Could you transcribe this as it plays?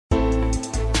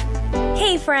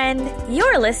friend.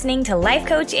 You're listening to Life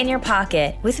Coach in Your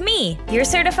Pocket with me, your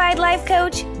certified life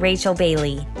coach, Rachel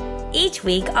Bailey. Each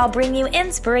week, I'll bring you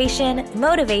inspiration,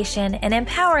 motivation, and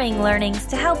empowering learnings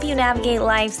to help you navigate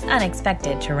life's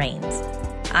unexpected terrains.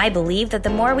 I believe that the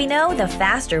more we know, the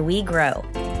faster we grow.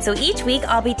 So each week,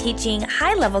 I'll be teaching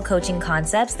high-level coaching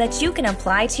concepts that you can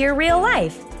apply to your real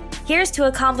life. Here's to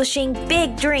accomplishing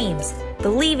big dreams,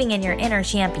 believing in your inner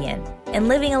champion, and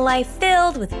living a life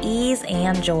filled with ease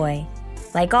and joy.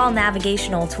 Like all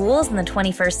navigational tools in the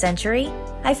 21st century,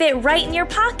 I fit right in your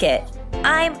pocket.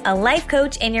 I'm a life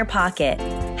coach in your pocket.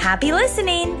 Happy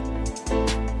listening!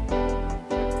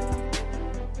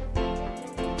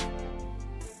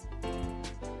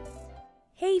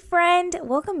 Hey friend,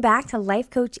 welcome back to Life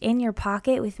Coach in Your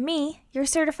Pocket with me, your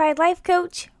certified life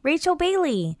coach, Rachel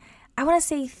Bailey. I want to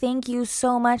say thank you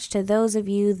so much to those of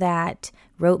you that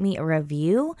wrote me a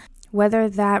review. Whether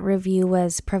that review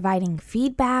was providing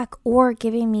feedback or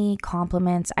giving me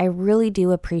compliments, I really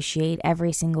do appreciate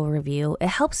every single review. It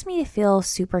helps me to feel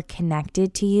super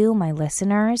connected to you, my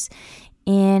listeners,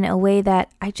 in a way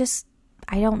that I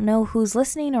don't know who's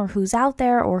listening or who's out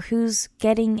there or who's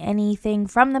getting anything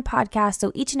from the podcast.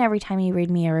 So each and every time you read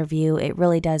me a review, it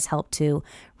really does help to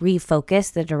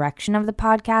refocus the direction of the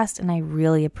podcast, and I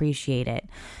really appreciate it.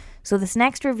 So this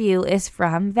next review is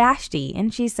from Vashti,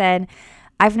 and she said,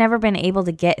 I've never been able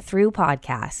to get through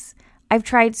podcasts. I've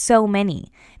tried so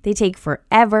many. They take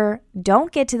forever,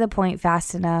 don't get to the point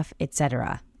fast enough,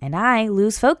 etc. And I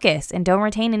lose focus and don't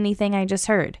retain anything I just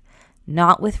heard.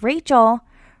 Not with Rachel.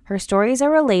 Her stories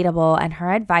are relatable and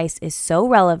her advice is so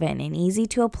relevant and easy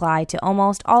to apply to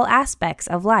almost all aspects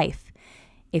of life.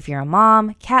 If you're a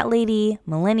mom, cat lady,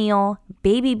 millennial,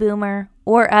 baby boomer,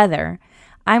 or other,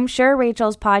 I'm sure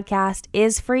Rachel's podcast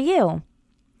is for you.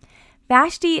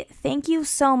 Vashti, thank you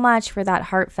so much for that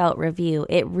heartfelt review.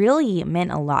 It really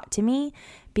meant a lot to me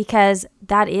because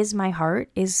that is my heart,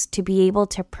 is to be able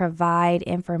to provide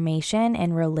information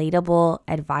and relatable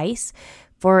advice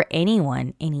for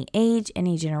anyone, any age,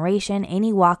 any generation,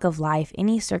 any walk of life,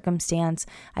 any circumstance.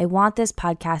 I want this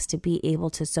podcast to be able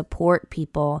to support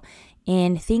people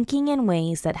in thinking in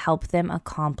ways that help them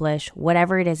accomplish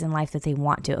whatever it is in life that they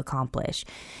want to accomplish.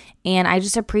 And I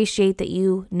just appreciate that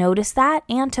you noticed that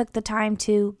and took the time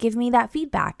to give me that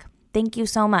feedback. Thank you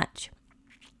so much.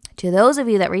 To those of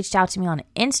you that reached out to me on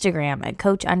Instagram at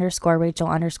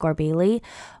coach_Rachel_Bailey,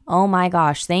 oh my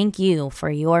gosh, thank you for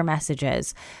your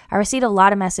messages. I received a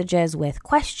lot of messages with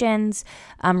questions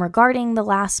regarding the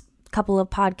last couple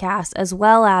of podcasts, as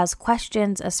well as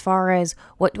questions as far as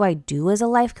what do I do as a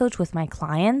life coach with my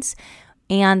clients.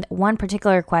 And one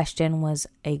particular question was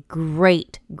a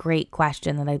great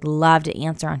question that I'd love to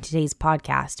answer on today's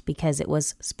podcast because it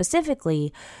was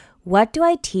specifically, what do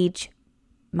I teach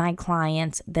my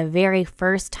clients the very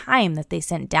first time that they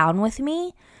sit down with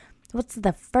me? What's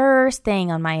the first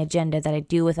thing on my agenda that I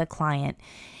do with a client?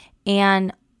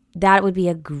 And that would be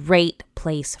a great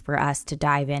place for us to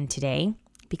dive in today,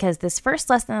 because this first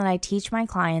lesson that I teach my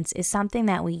clients is something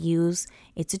that we use.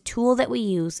 It's a tool that we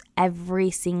use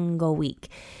every single week.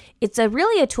 It's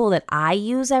really a tool that I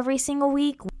use every single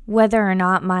week, whether or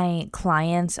not my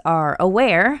clients are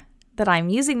aware that I'm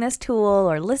using this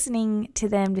tool or listening to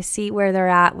them to see where they're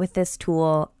at with this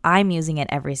tool. I'm using it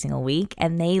every single week,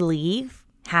 and they leave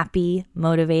happy,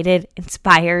 motivated,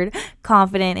 inspired,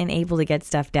 confident, and able to get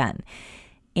stuff done.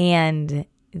 And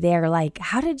they're like,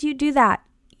 how did you do that?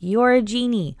 You're a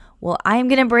genie. Well, I'm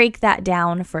going to break that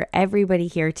down for everybody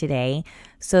here today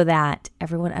so that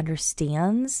everyone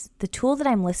understands the tool that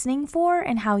I'm listening for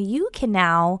and how you can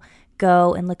now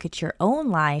go and look at your own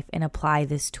life and apply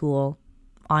this tool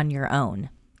on your own.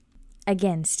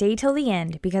 Again, stay till the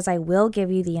end because I will give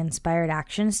you the inspired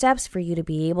action steps for you to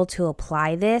be able to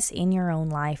apply this in your own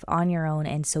life on your own,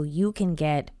 and so you can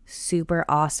get super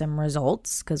awesome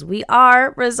results, because we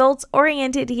are results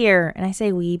oriented here. And I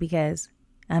say we because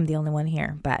I'm the only one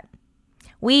here, but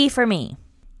we for me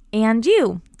and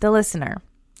you, the listener.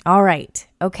 All right.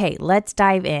 Okay, let's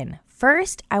dive in.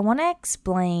 First, I want to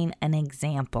explain an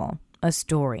example, a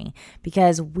story,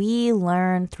 because we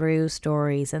learn through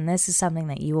stories, and this is something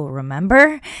that you will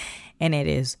remember, and it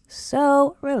is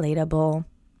so relatable.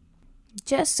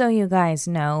 Just so you guys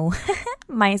know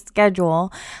my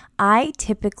schedule, I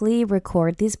typically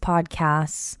record these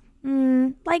podcasts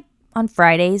like on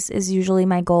Fridays is usually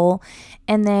my goal.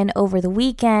 And then over the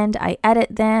weekend, I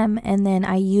edit them, and then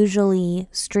I usually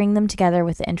string them together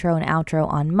with the intro and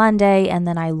outro on Monday, and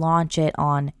then I launch it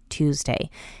on Tuesday.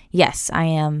 Yes, I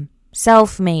am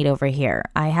self-made over here.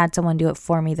 I had someone do it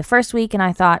for me the first week, and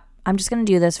I thought, I'm just going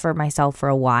to do this for myself for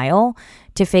a while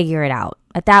to figure it out.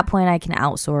 At that point, I can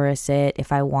outsource it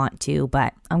if I want to,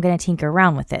 but I'm going to tinker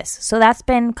around with this. So that's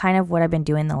been kind of what I've been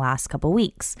doing the last couple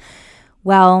weeks.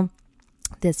 Well,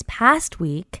 this past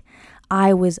week,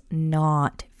 I was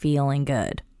not feeling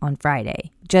good on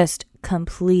Friday, just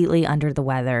completely under the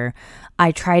weather.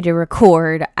 I tried to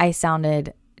record. I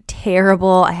sounded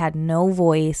terrible. I had no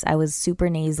voice. I was super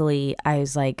nasally. I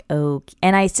was like, oh,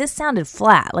 and I just sounded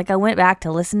flat. Like I went back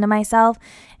to listen to myself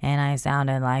and I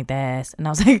sounded like this. And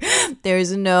I was like,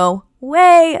 there's no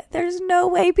way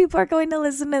people are going to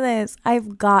listen to this.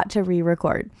 I've got to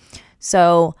re-record.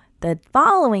 So the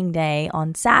following day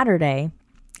on Saturday,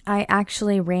 I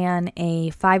actually ran a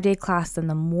 5-day class in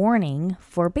the morning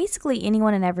for basically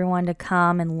anyone and everyone to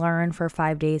come and learn for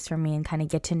 5 days from me and kind of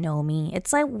get to know me.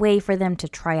 It's like a way for them to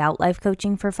try out life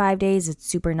coaching for 5 days. It's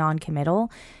super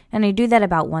non-committal. And I do that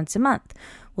about once a month.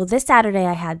 Well, this Saturday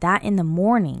I had that in the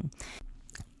morning.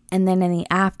 And then in the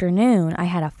afternoon, I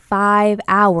had a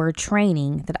 5-hour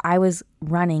training that I was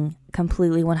running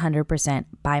completely 100%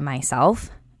 by myself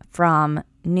from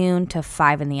noon to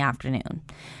 5 in the afternoon.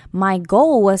 My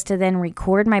goal was to then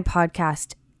record my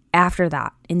podcast after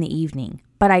that in the evening,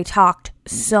 but I talked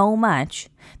so much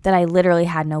that I literally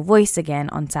had no voice again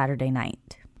on Saturday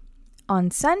night. On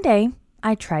Sunday,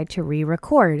 I tried to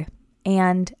re-record,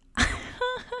 and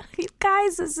you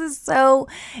guys,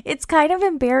 it's kind of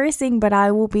embarrassing, but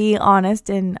I will be honest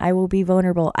and I will be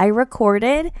vulnerable. I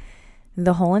recorded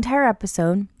the whole entire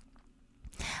episode.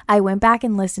 I went back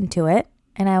and listened to it,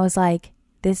 and I was like,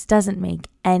 this doesn't make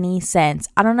any sense.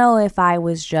 I don't know if I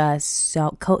was just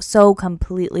so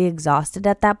completely exhausted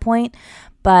at that point,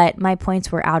 but my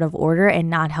points were out of order and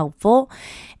not helpful.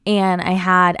 And I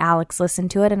had Alex listen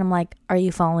to it, and I'm like, are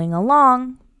you following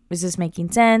along? Is this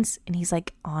making sense? And he's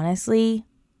like, honestly,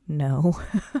 no,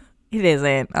 it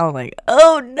isn't. I was like,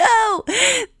 oh no,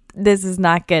 this is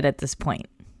not good at this point.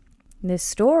 This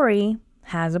story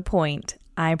has a point,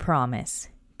 I promise,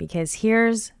 because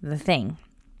here's the thing.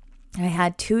 I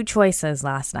had 2 choices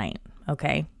last night,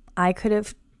 okay? I could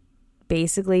have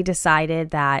basically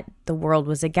decided that the world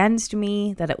was against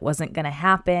me, that it wasn't going to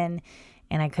happen,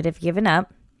 and I could have given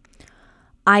up.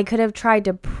 I could have tried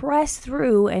to press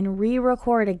through and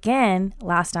re-record again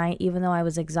last night, even though I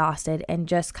was exhausted, and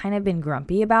just kind of been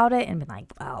grumpy about it and been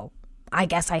like, well, I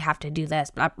guess I have to do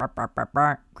this, blah, blah, blah, blah,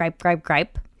 blah,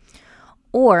 gripe.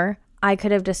 Or I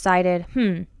could have decided,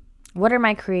 what are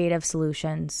my creative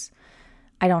solutions?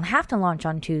 I don't have to launch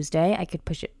on Tuesday. I could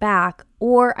push it back,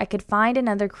 or I could find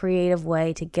another creative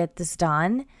way to get this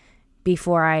done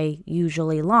before I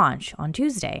usually launch on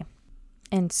Tuesday.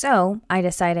 And so I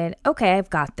decided, okay,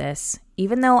 I've got this.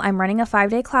 Even though I'm running a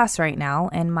 5-day class right now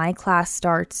and my class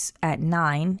starts at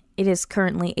 9, it is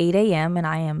currently 8 a.m. and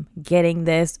I am getting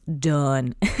this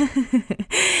done.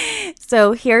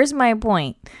 So here's my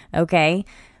point, okay?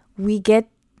 We get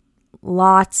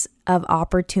lots of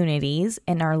opportunities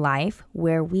in our life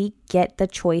where we get the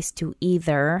choice to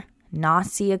either not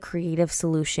see a creative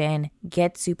solution,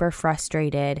 get super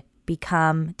frustrated,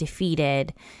 become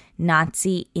defeated, not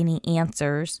see any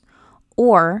answers,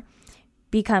 or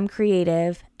become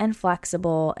creative and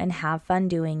flexible and have fun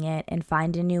doing it and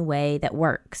find a new way that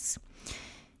works.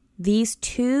 These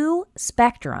 2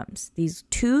 spectrums, these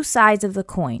 2 sides of the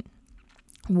coin,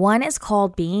 one is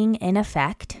called being in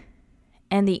effect,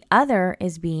 and the other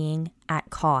is being at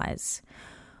cause.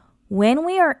 When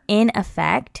we are in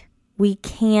effect, we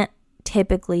can't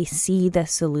typically see the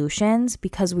solutions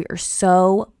because we are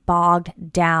so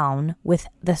bogged down with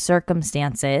the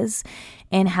circumstances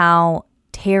and how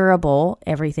terrible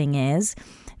everything is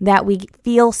that we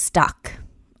feel stuck.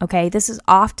 Okay, this is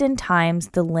oftentimes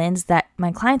the lens that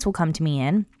my clients will come to me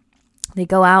in. They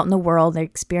go out in the world, they're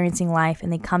experiencing life,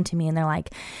 and they come to me and they're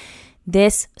like,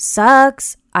 this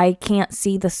sucks. I can't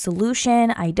see the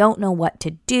solution. I don't know what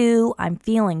to do. I'm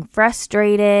feeling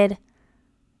frustrated.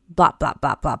 Blah, blah,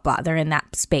 blah, blah, blah. They're in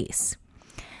that space.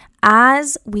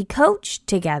 As we coach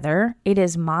together, it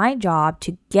is my job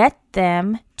to get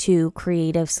them to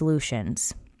creative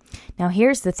solutions. Now,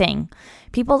 here's the thing.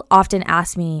 People often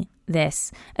ask me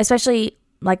this, especially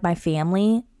like my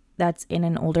family that's in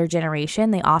an older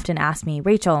generation. They often ask me,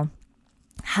 Rachel,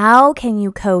 how can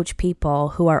you coach people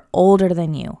who are older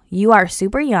than you? You are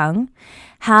super young.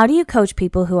 How do you coach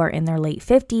people who are in their late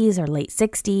 50s or late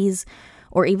 60s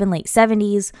or even late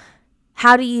 70s?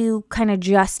 How do you kind of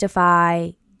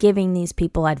justify giving these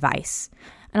people advice?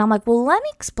 And I'm like, well, let me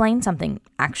explain something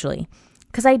actually,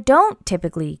 because I don't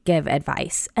typically give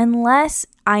advice unless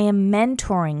I am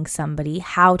mentoring somebody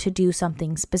how to do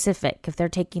something specific. If they're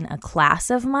taking a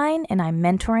class of mine and I'm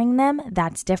mentoring them,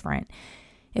 that's different.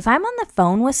 If I'm on the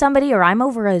phone with somebody or I'm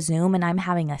over a Zoom and I'm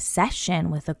having a session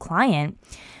with a client,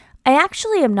 I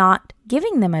actually am not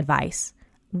giving them advice.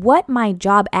 What my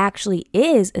job actually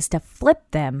is to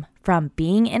flip them from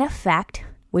being in effect,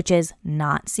 which is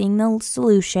not seeing the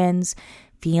solutions,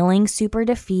 feeling super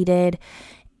defeated,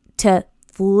 to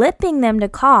flipping them to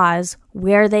cause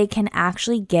where they can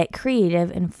actually get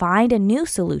creative and find a new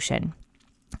solution.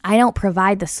 I don't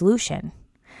provide the solution.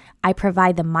 I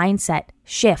provide the mindset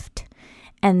shift.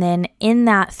 And then in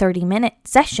that 30-minute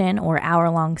session or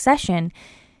hour-long session,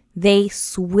 they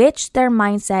switch their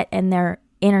mindset and their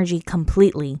energy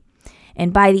completely.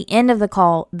 And by the end of the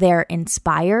call, they're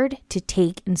inspired to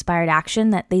take inspired action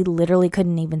that they literally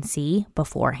couldn't even see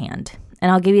beforehand.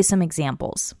 And I'll give you some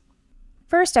examples.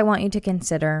 First, I want you to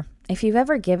consider if you've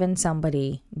ever given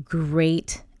somebody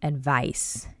great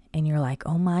advice and you're like,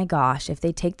 oh my gosh, if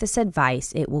they take this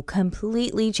advice, it will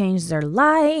completely change their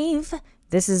life.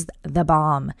 This is the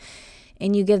bomb.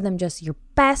 And you give them just your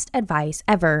best advice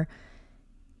ever.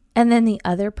 And then the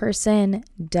other person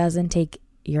doesn't take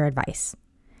your advice.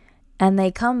 And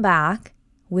they come back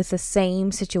with the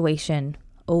same situation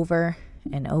over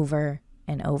and over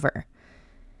and over.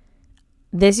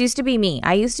 This used to be me.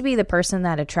 I used to be the person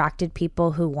that attracted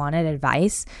people who wanted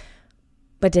advice,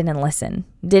 but didn't listen,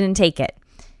 didn't take it.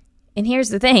 And here's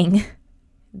the thing.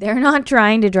 They're not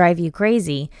trying to drive you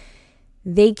crazy.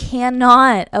 They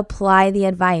cannot apply the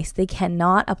advice. They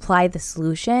cannot apply the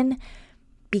solution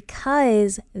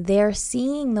because they're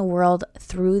seeing the world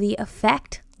through the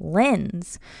effect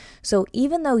lens. So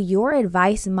even though your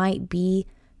advice might be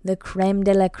the creme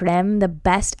de la creme, the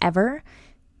best ever,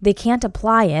 they can't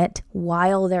apply it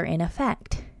while they're in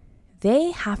effect.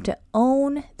 They have to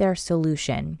own their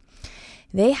solution.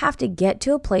 They have to get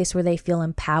to a place where they feel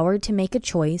empowered to make a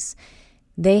choice.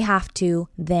 They have to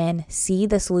then see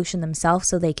the solution themselves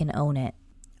so they can own it.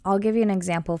 I'll give you an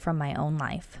example from my own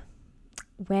life.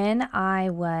 When I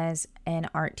was an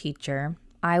art teacher,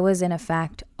 I was in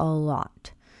effect a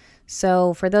lot.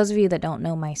 So for those of you that don't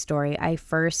know my story, I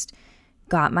first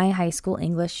got my high school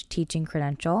English teaching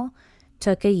credential,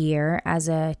 took a year as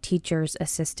a teacher's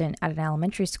assistant at an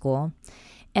elementary school.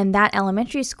 And that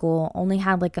elementary school only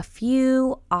had like a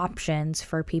few options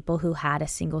for people who had a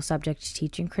single subject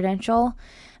teaching credential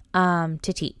to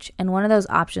teach. And one of those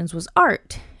options was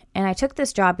art. And I took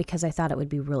this job because I thought it would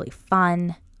be really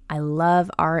fun. I love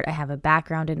art. I have a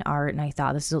background in art and I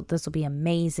thought this will be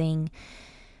amazing.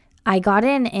 I got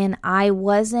in and I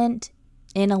wasn't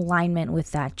in alignment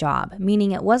with that job,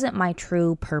 meaning it wasn't my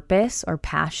true purpose or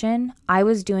passion. I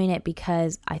was doing it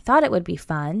because I thought it would be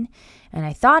fun and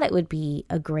I thought it would be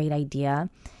a great idea.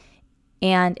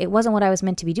 And it wasn't what I was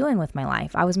meant to be doing with my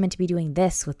life. I was meant to be doing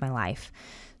this with my life.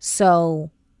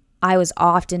 So I was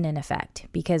often in effect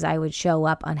because I would show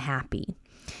up unhappy.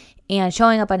 And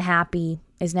showing up unhappy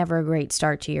is never a great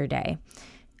start to your day.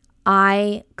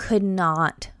 I could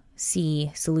not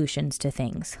see solutions to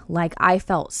things. Like I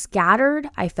felt scattered,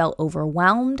 I felt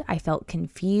overwhelmed, I felt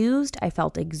confused, I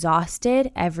felt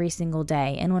exhausted every single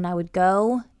day. And when I would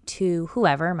go to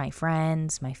whoever, my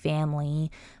friends, my family,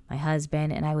 my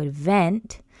husband, and I would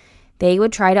vent, they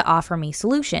would try to offer me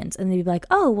solutions. And they'd be like,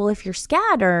 oh, well, if you're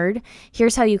scattered,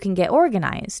 here's how you can get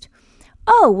organized.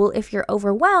 Oh, well, if you're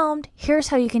overwhelmed, here's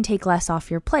how you can take less off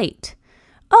your plate.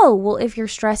 Oh, well, if you're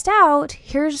stressed out,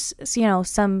 here's,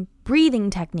 some breathing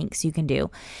techniques you can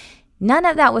do. None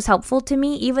of that was helpful to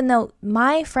me, even though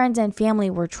my friends and family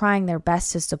were trying their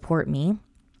best to support me.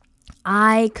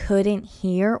 I couldn't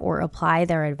hear or apply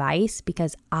their advice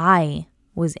because I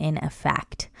was in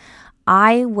effect.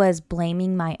 I was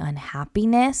blaming my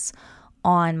unhappiness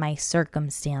on my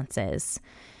circumstances.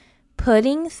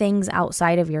 Putting things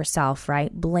outside of yourself,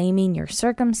 right? Blaming your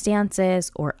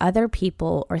circumstances or other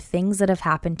people or things that have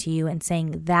happened to you and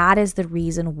saying that is the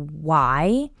reason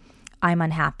why I'm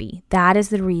unhappy. That is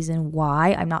the reason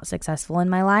why I'm not successful in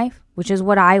my life, which is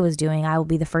what I was doing. I will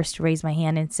be the first to raise my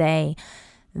hand and say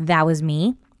that was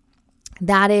me.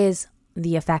 That is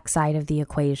the effect side of the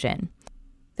equation.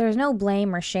 There's no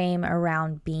blame or shame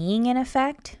around being in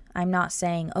effect. I'm not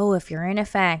saying, oh, if you're in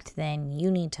effect, then you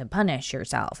need to punish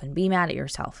yourself and be mad at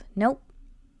yourself. Nope.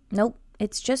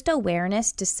 It's just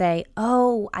awareness to say,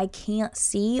 oh, I can't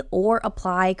see or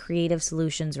apply creative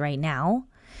solutions right now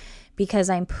because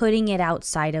I'm putting it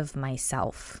outside of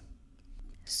myself.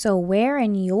 So where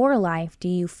in your life do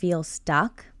you feel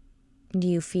stuck? Do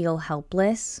you feel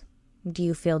helpless? Do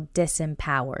you feel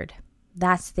disempowered?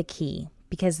 That's the key,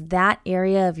 because that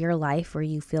area of your life where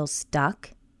you feel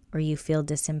stuck or you feel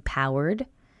disempowered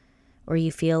or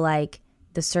you feel like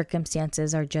the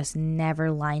circumstances are just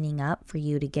never lining up for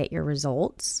you to get your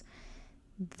results,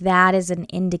 that is an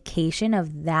indication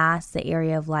of that's the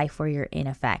area of life where you're in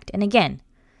effect. And again,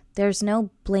 there's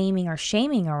no blaming or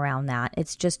shaming around that.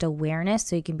 It's just awareness.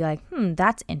 So you can be like,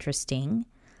 that's interesting.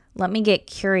 Let me get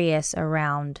curious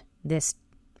around this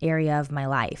area of my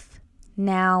life.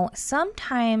 Now,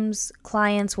 sometimes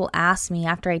clients will ask me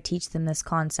after I teach them this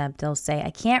concept, they'll say,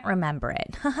 I can't remember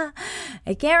it.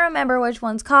 I can't remember which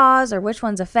one's cause or which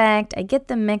one's effect. I get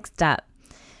them mixed up.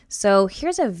 So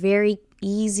here's a very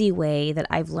easy way that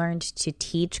I've learned to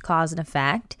teach cause and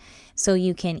effect so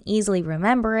you can easily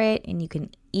remember it and you can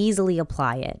easily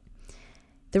apply it.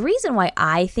 The reason why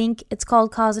I think it's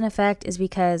called cause and effect is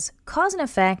because cause and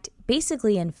effect,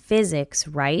 basically in physics,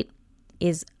 right,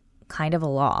 is kind of a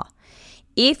law.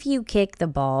 If you kick the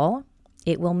ball,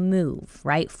 it will move,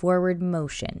 right? Forward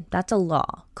motion. That's a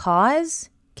law. Cause,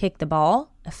 kick the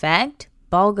ball. Effect,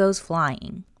 ball goes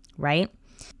flying, right?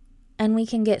 And we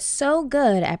can get so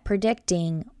good at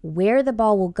predicting where the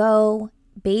ball will go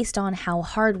based on how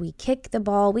hard we kick the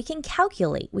ball. We can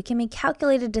calculate. We can make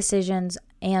calculated decisions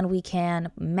and we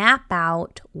can map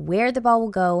out where the ball will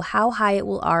go, how high it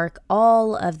will arc.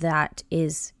 All of that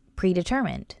is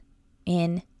predetermined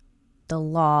in the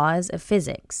laws of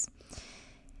physics.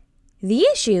 The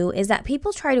issue is that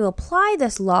people try to apply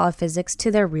this law of physics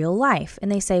to their real life.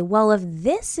 And they say, well, if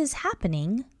this is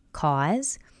happening,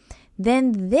 cause,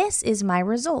 then this is my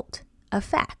result,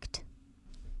 effect.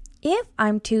 If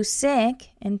I'm too sick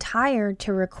and tired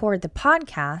to record the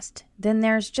podcast, then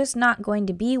there's just not going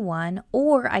to be one,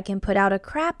 or I can put out a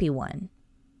crappy one.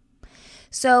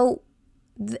 So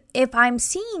if I'm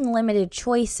seeing limited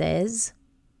choices,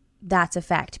 that's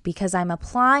effect, because I'm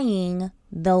applying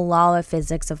the law of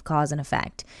physics of cause and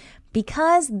effect.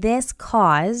 Because this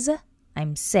cause,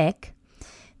 I'm sick,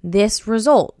 this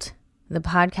result, the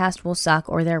podcast will suck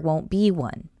or there won't be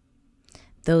one.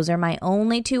 Those are my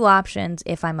only two options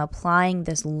if I'm applying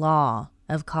this law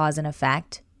of cause and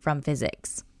effect from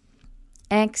physics.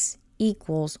 X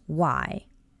equals Y.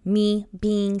 Me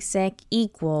being sick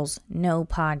equals no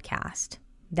podcast.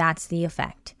 That's the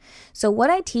effect. So what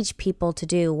I teach people to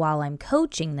do while I'm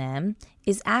coaching them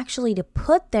is actually to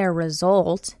put their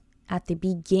result at the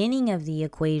beginning of the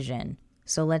equation.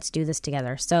 So let's do this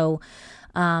together. So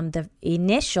the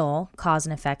initial cause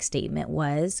and effect statement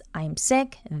was, I'm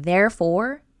sick,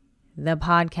 therefore the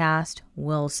podcast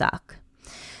will suck.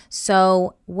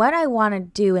 So what I want to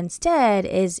do instead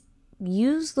is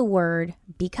use the word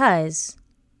because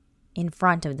in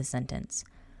front of the sentence.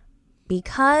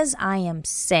 Because I am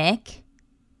sick,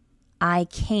 I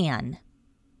can.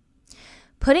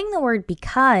 Putting the word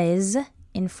because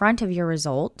in front of your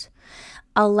result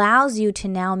allows you to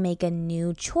now make a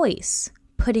new choice,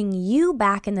 putting you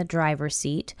back in the driver's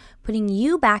seat, putting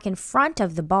you back in front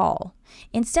of the ball.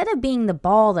 Instead of being the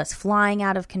ball that's flying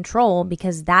out of control,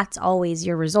 because that's always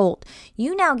your result,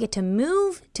 you now get to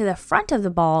move to the front of the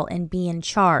ball and be in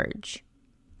charge.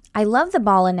 I love the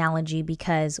ball analogy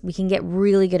because we can get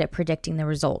really good at predicting the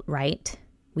result, right?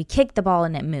 We kick the ball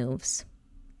and it moves.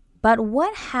 But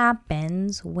what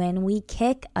happens when we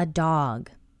kick a dog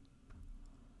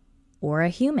or a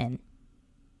human?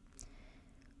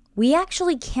 We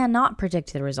actually cannot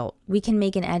predict the result. We can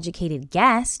make an educated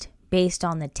guess based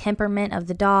on the temperament of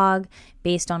the dog,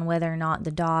 based on whether or not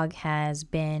the dog has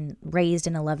been raised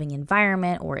in a loving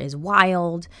environment or is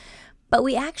wild. But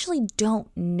we actually don't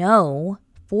know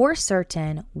for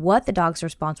certain what the dog's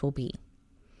response will be.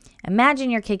 Imagine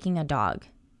you're kicking a dog.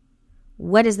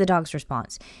 What is the dog's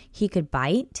response? He could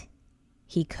bite.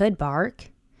 He could bark.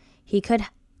 He could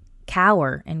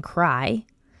cower and cry.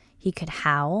 He could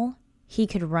howl. He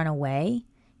could run away.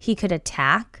 He could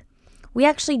attack. We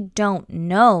actually don't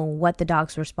know what the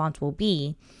dog's response will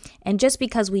be. And just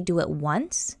because we do it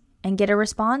once and get a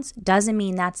response doesn't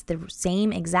mean that's the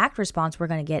same exact response we're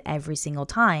going to get every single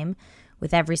time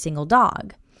with every single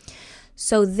dog.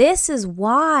 So this is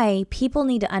why people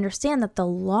need to understand that the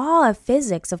law of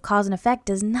physics of cause and effect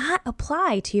does not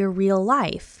apply to your real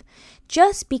life.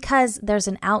 Just because there's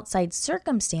an outside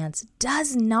circumstance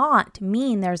does not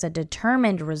mean there's a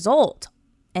determined result.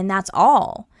 And that's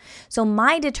all. So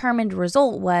my determined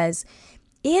result was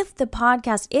if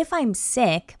I'm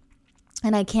sick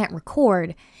and I can't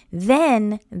record,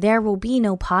 then there will be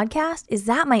no podcast. Is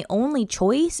that my only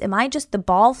choice? Am I just the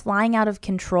ball flying out of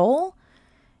control?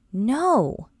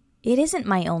 No, it isn't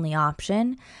my only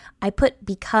option. I put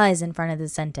because in front of the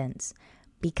sentence.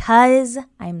 Because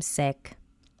I'm sick,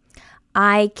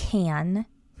 I can.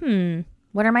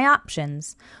 What are my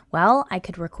options? Well, I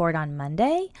could record on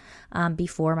Monday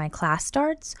before my class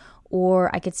starts,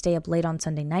 or I could stay up late on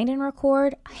Sunday night and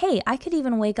record. Hey, I could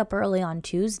even wake up early on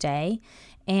Tuesday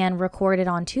and record it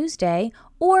on Tuesday,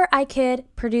 or I could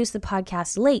produce the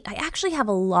podcast late. I actually have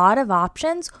a lot of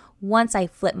options once I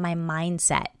flip my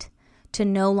mindset to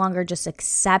no longer just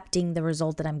accepting the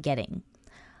result that I'm getting.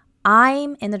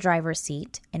 I'm in the driver's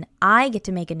seat and I get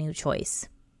to make a new choice.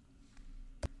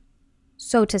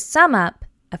 So to sum up,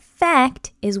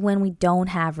 effect is when we don't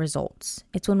have results.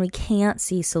 It's when we can't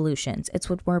see solutions. It's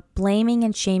when we're blaming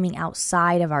and shaming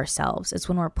outside of ourselves. It's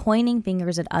when we're pointing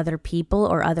fingers at other people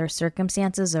or other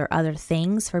circumstances or other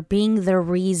things for being the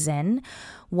reason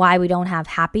why we don't have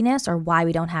happiness or why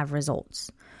we don't have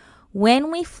results. When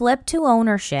we flip to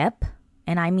ownership,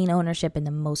 and I mean ownership in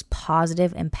the most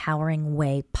positive, empowering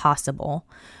way possible,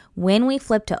 when we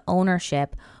flip to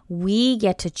ownership, we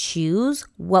get to choose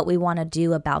what we want to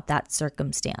do about that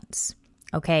circumstance,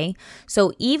 okay?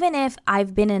 So even if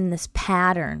I've been in this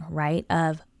pattern, right,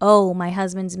 of, oh, my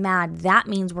husband's mad, that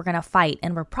means we're going to fight,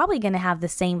 and we're probably going to have the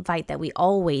same fight that we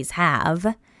always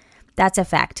have, that's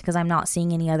effect, because I'm not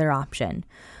seeing any other option.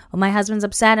 Oh, my husband's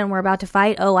upset and we're about to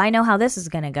fight, oh, I know how this is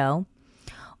going to go.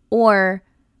 Or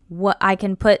what I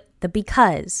can put the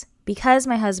because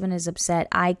my husband is upset,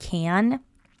 I can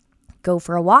go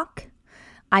for a walk.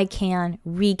 I can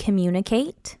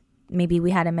recommunicate. Maybe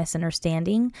we had a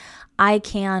misunderstanding. I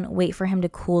can wait for him to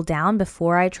cool down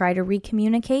before I try to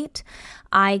recommunicate.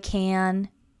 I can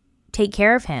take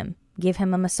care of him, give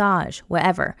him a massage,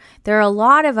 whatever. There are a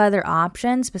lot of other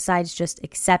options besides just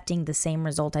accepting the same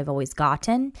result I've always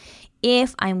gotten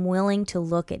if I'm willing to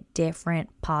look at different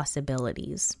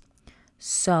possibilities.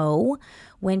 So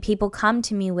when people come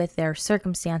to me with their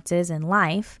circumstances in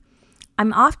life,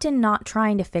 I'm often not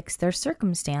trying to fix their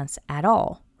circumstance at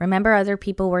all. Remember, other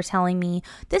people were telling me,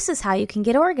 this is how you can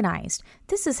get organized.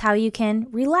 This is how you can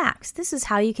relax. This is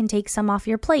how you can take some off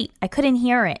your plate. I couldn't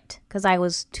hear it because I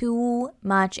was too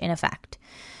much in effect.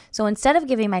 So instead of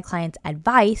giving my clients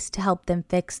advice to help them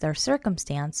fix their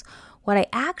circumstance, what I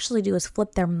actually do is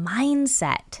flip their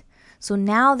mindset. So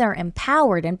now they're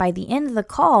empowered. And by the end of the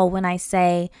call, when I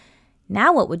say,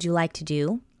 now what would you like to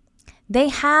do? They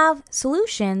have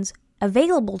solutions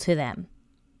available to them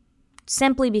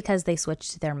simply because they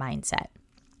switched their mindset.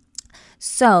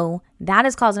 So that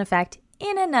is cause and effect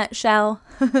in a nutshell.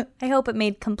 I hope it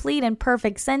made complete and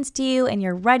perfect sense to you and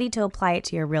you're ready to apply it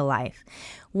to your real life.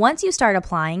 Once you start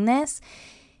applying this,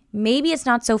 maybe it's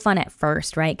not so fun at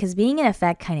first, right? Because being in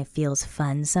effect kind of feels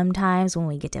fun sometimes when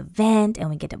we get to vent and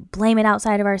we get to blame it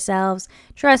outside of ourselves.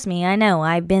 Trust me, I know,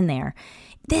 I've been there.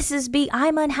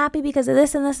 I'm unhappy because of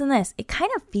this and this and this. It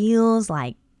kind of feels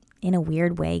like, in a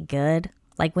weird way, good.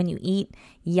 Like when you eat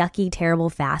yucky,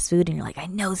 terrible fast food and you're like, I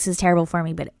know this is terrible for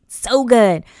me, but it's so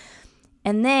good.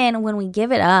 And then when we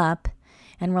give it up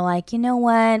and we're like, you know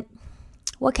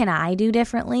what can I do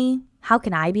differently? How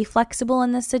can I be flexible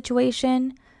in this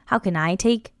situation? How can I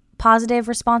take positive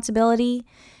responsibility?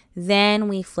 Then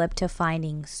we flip to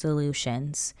finding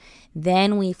solutions.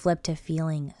 Then we flip to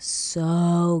feeling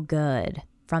so good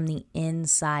from the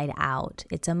inside out.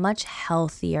 It's a much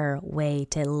healthier way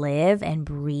to live and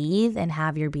breathe and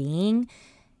have your being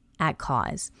at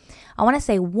cause. I want to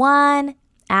say one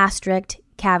asterisk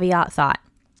caveat thought.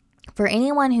 For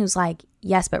anyone who's like,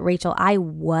 yes, but Rachel, I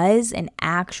was an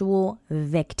actual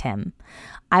victim.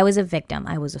 I was a victim.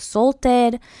 I was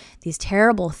assaulted. These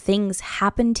terrible things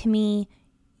happened to me.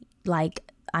 Like,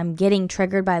 I'm getting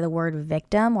triggered by the word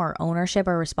victim or ownership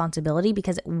or responsibility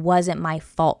because it wasn't my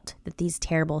fault that these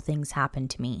terrible things happened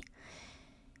to me.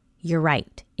 You're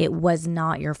right. It was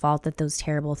not your fault that those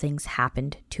terrible things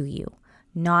happened to you.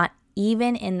 Not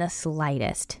even in the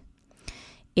slightest.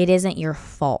 It isn't your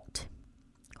fault.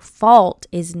 Fault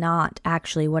is not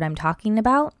actually what I'm talking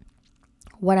about.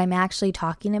 What I'm actually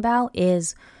talking about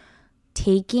is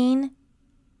taking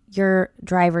your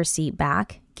driver's seat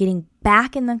back, getting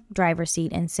back in the driver's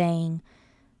seat and saying,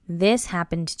 this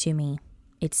happened to me.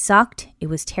 It sucked. It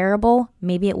was terrible.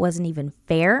 Maybe it wasn't even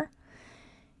fair.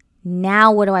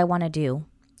 Now what do I want to do?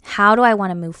 How do I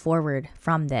want to move forward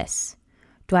from this?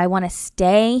 Do I want to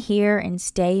stay here and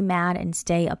stay mad and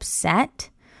stay upset?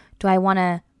 Do I want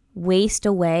to waste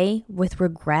away with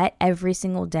regret every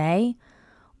single day?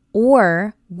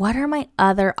 Or what are my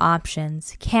other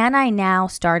options? Can I now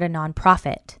start a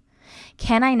nonprofit?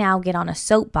 Can I now get on a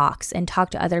soapbox and talk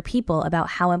to other people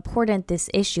about how important this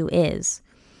issue is?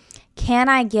 Can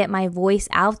I get my voice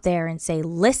out there and say,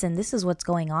 listen, this is what's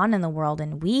going on in the world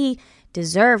and we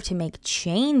deserve to make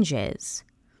changes?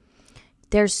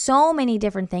 There's so many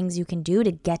different things you can do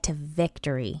to get to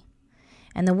victory.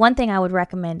 And the one thing I would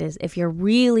recommend is if you're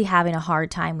really having a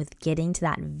hard time with getting to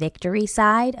that victory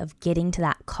side, of getting to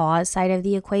that cause side of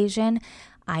the equation,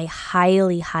 I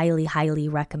highly, highly, highly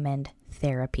recommend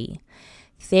therapy.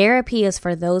 Therapy is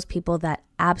for those people that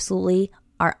absolutely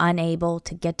are unable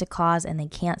to get to cause and they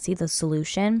can't see the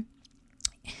solution.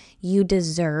 You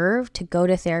deserve to go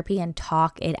to therapy and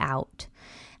talk it out.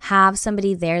 Have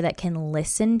somebody there that can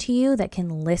listen to you, that can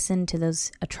listen to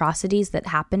those atrocities that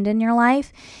happened in your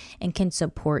life and can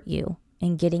support you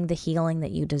in getting the healing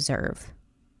that you deserve.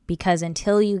 Because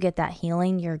until you get that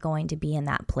healing, you're going to be in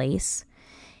that place.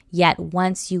 Yet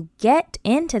once you get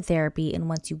into therapy and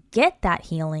once you get that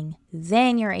healing,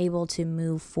 then you're able to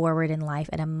move forward in life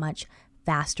at a much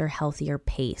faster, healthier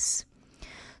pace.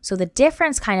 So the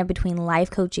difference kind of between life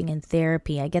coaching and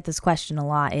therapy, I get this question a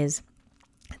lot, is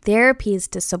therapy is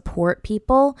to support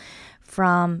people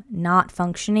from not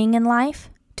functioning in life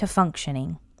to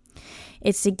functioning.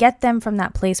 It's to get them from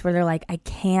that place where they're like, I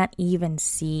can't even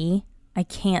see.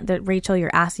 Rachel,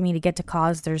 you're asking me to get to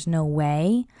cause. There's no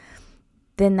way.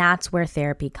 Then that's where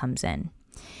therapy comes in.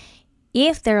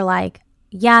 If they're like,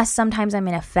 yes, sometimes I'm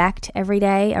in effect every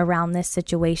day around this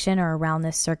situation or around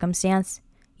this circumstance,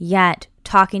 yet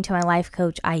talking to my life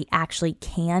coach, I actually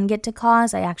can get to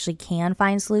cause. I actually can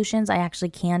find solutions. I actually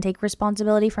can take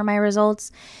responsibility for my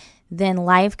results. Then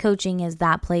life coaching is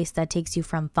that place that takes you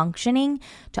from functioning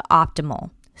to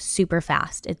optimal super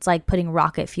fast. It's like putting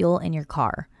rocket fuel in your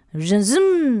car,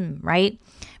 right?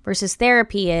 Versus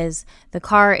therapy is the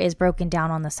car is broken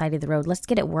down on the side of the road. Let's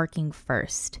get it working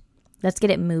first. Let's get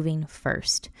it moving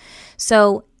first.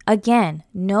 So again,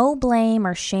 no blame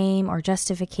or shame or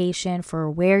justification for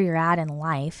where you're at in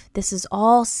life. This is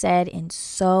all said in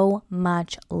so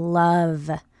much love.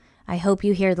 I hope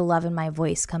you hear the love in my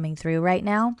voice coming through right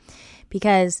now,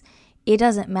 because it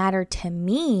doesn't matter to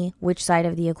me which side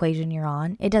of the equation you're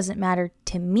on. It doesn't matter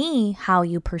to me how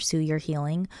you pursue your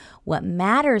healing. What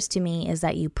matters to me is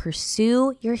that you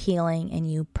pursue your healing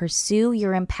and you pursue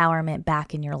your empowerment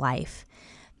back in your life.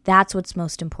 That's what's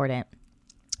most important.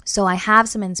 So I have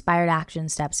some inspired action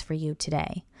steps for you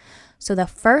today. So the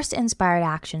first inspired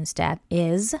action step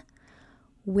is,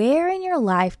 where in your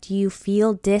life do you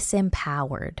feel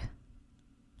disempowered?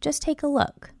 Just take a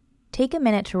look. Take a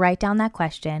minute to write down that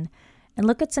question and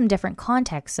look at some different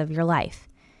contexts of your life.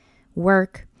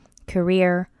 Work,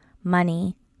 career,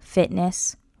 money,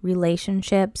 fitness,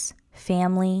 relationships,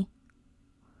 family,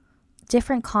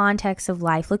 different contexts of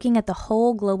life, looking at the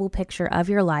whole global picture of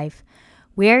your life.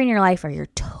 Where in your life are you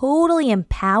totally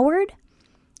empowered,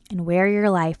 and where in your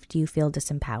life do you feel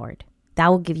disempowered? That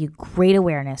will give you great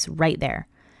awareness right there.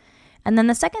 And then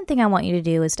the second thing I want you to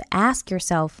do is to ask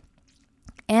yourself,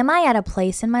 am I at a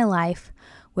place in my life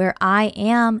where I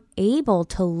am able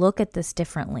to look at this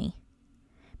differently?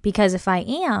 Because if I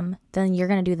am, then you're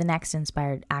going to do the next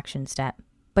inspired action step.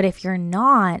 But if you're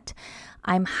not,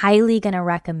 I'm highly going to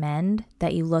recommend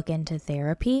that you look into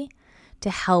therapy to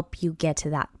help you get to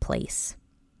that place.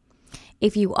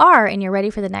 If you are and you're ready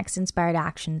for the next inspired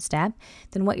action step,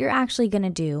 then what you're actually going to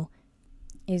do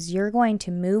is you're going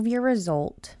to move your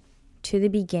result to the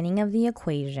beginning of the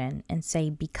equation and say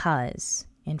because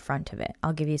in front of it.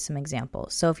 I'll give you some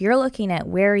examples. So if you're looking at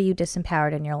where are you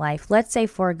disempowered in your life, let's say,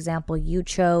 for example, you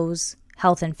chose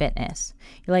health and fitness.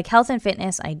 You're like, health and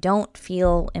fitness, I don't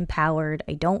feel empowered.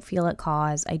 I don't feel at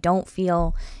cause.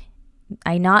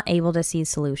 I'm not able to see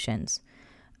solutions.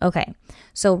 Okay,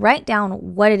 so write down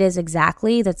what it is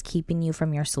exactly that's keeping you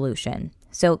from your solution.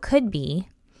 So it could be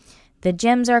the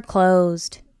gyms are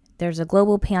closed, there's a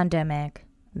global pandemic,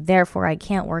 therefore I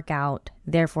can't work out,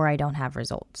 therefore I don't have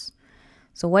results.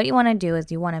 So what you want to do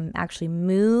is you want to actually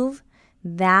move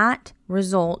that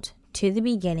result to the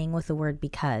beginning with the word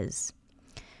because.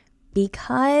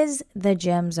 Because the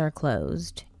gyms are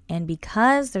closed, and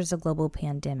because there's a global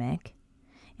pandemic,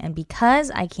 and because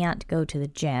I can't go to the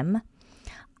gym,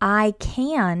 I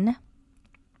can,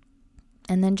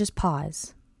 and then just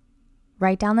pause.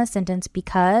 Write down the sentence,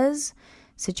 because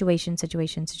situation,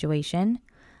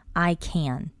 I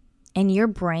can. And your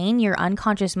brain, your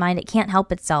unconscious mind, it can't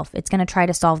help itself. It's going to try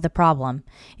to solve the problem.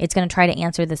 It's going to try to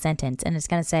answer the sentence. And it's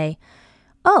going to say,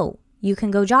 oh, you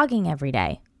can go jogging every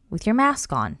day with your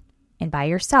mask on and by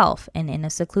yourself and in a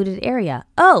secluded area.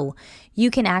 Oh,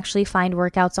 you can actually find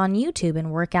workouts on YouTube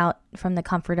and work out from the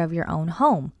comfort of your own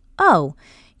home. Oh,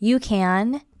 you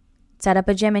can set up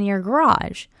a gym in your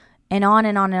garage. And on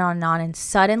and on and on and on. And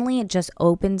suddenly it just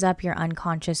opens up your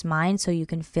unconscious mind so you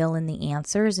can fill in the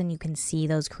answers and you can see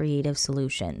those creative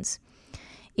solutions.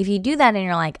 If you do that and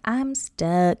you're like, I'm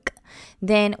stuck,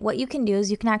 then what you can do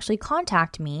is you can actually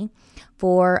contact me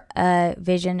for a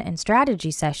vision and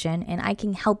strategy session, and I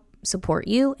can help support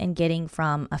you in getting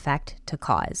from effect to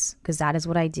cause, because that is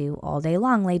what I do all day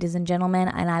long, ladies and gentlemen,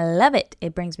 and I love it.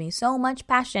 It brings me so much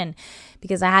passion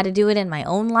because I had to do it in my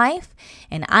own life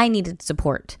and I needed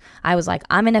support. I was like,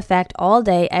 I'm in effect all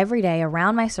day, every day,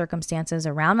 around my circumstances,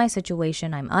 around my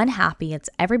situation. I'm unhappy. It's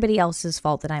everybody else's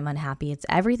fault that I'm unhappy. It's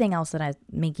everything else that is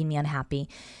making me unhappy.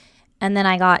 And then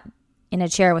I got in a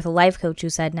chair with a life coach who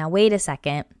said, now wait a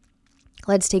second,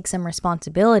 let's take some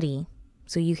responsibility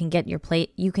so you can get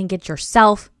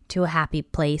yourself to a happy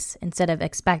place instead of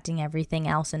expecting everything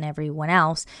else and everyone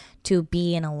else to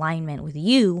be in alignment with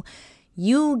you.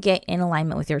 You get in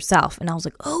alignment with yourself. And I was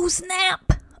like, oh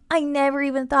snap, I never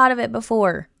even thought of it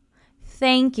before.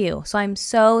 Thank you. So I'm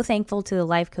so thankful to the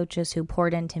life coaches who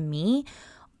poured into me,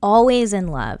 always in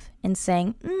love and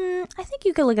saying, I think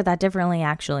you could look at that differently,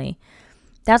 actually.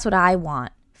 That's what I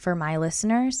want for my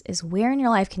listeners, is where in your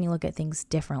life can you look at things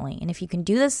differently? And if you can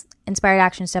do this inspired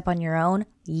action step on your own,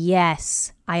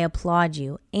 yes, I applaud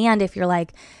you. And if you're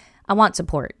like, I want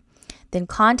support, then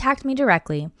contact me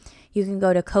directly. You can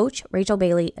go to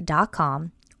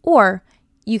coachrachelbailey.com, or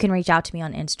you can reach out to me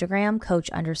on Instagram,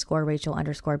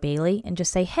 coach_Rachel_Bailey, and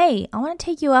just say, hey, I want to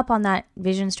take you up on that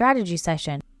vision strategy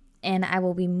session. And I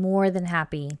will be more than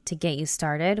happy to get you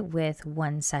started with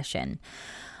one session.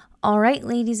 All right,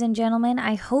 ladies and gentlemen,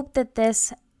 I hope that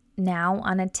this now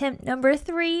on attempt number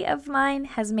 3 of mine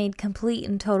has made complete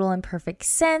and total and perfect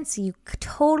sense. You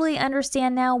totally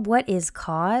understand now what is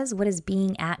cause, what is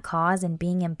being at cause and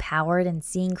being empowered and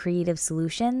seeing creative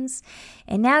solutions.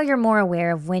 And now you're more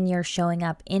aware of when you're showing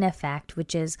up in effect,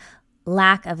 which is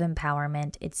lack of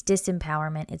empowerment, it's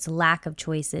disempowerment, it's lack of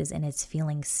choices, and it's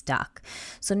feeling stuck.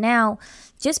 So now,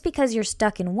 just because you're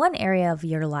stuck in one area of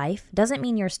your life doesn't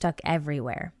mean you're stuck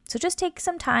everywhere. So just take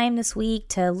some time this week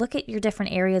to look at your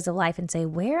different areas of life and say,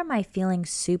 where am I feeling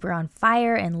super on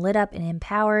fire and lit up and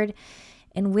empowered?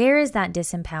 And where is that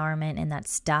disempowerment and that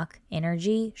stuck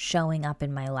energy showing up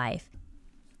in my life?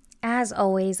 As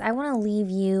always, I want to leave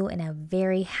you in a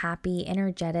very happy,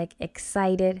 energetic,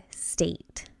 excited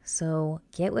state. So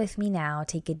get with me now.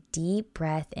 Take a deep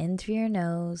breath in through your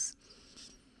nose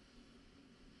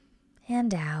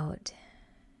and out.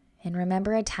 And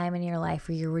remember a time in your life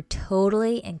where you were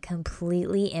totally and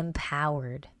completely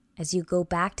empowered. As you go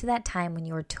back to that time when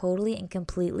you were totally and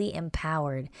completely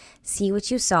empowered, see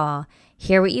what you saw,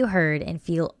 hear what you heard, and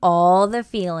feel all the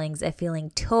feelings of feeling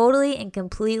totally and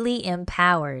completely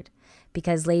empowered.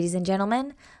 Because, ladies and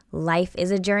gentlemen, life is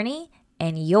a journey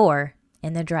and you're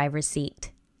in the driver's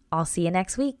seat. I'll see you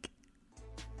next week.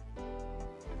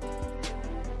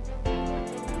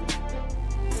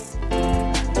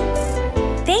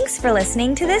 Thanks for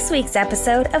listening to this week's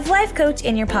episode of Life Coach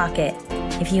in Your Pocket.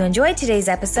 If you enjoyed today's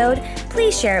episode,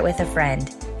 please share it with a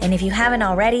friend. And if you haven't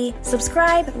already,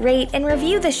 subscribe, rate, and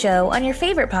review the show on your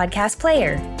favorite podcast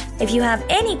player. If you have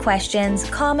any questions,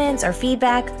 comments, or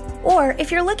feedback, or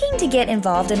if you're looking to get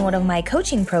involved in one of my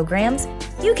coaching programs,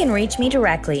 you can reach me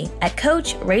directly at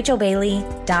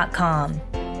coachrachelbailey.com.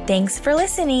 Thanks for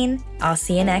listening. I'll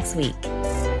see you next week.